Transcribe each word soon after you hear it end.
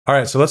All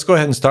right, so let's go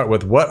ahead and start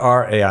with what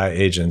are AI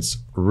agents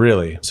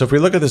really? So if we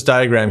look at this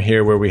diagram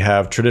here where we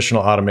have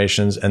traditional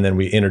automations and then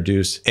we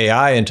introduce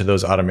AI into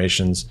those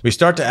automations, we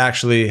start to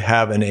actually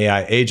have an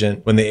AI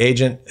agent when the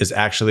agent is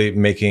actually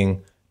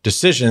making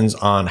decisions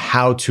on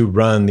how to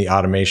run the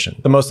automation.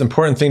 The most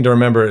important thing to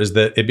remember is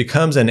that it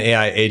becomes an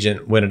AI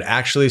agent when it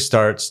actually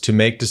starts to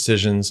make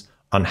decisions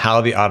on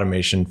how the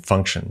automation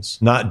functions,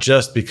 not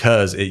just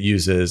because it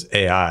uses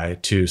AI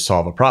to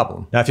solve a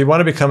problem. Now, if you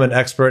want to become an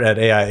expert at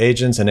AI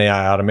agents and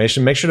AI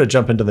automation, make sure to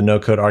jump into the No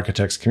Code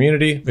Architects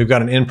community. We've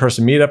got an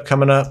in-person meetup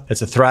coming up.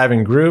 It's a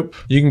thriving group.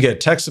 You can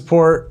get tech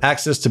support,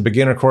 access to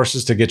beginner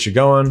courses to get you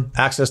going,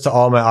 access to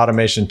all my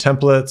automation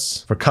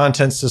templates for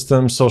content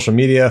systems, social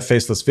media,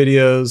 faceless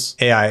videos,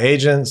 AI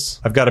agents.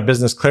 I've got a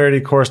business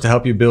clarity course to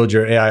help you build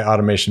your AI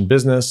automation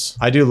business.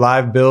 I do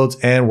live builds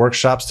and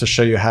workshops to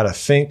show you how to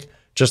think,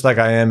 just like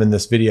I am in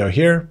this video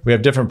here. We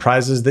have different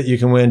prizes that you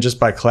can win just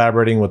by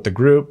collaborating with the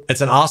group. It's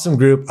an awesome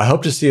group. I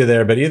hope to see you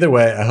there, but either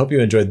way, I hope you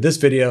enjoyed this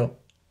video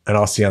and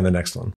I'll see you on the next one.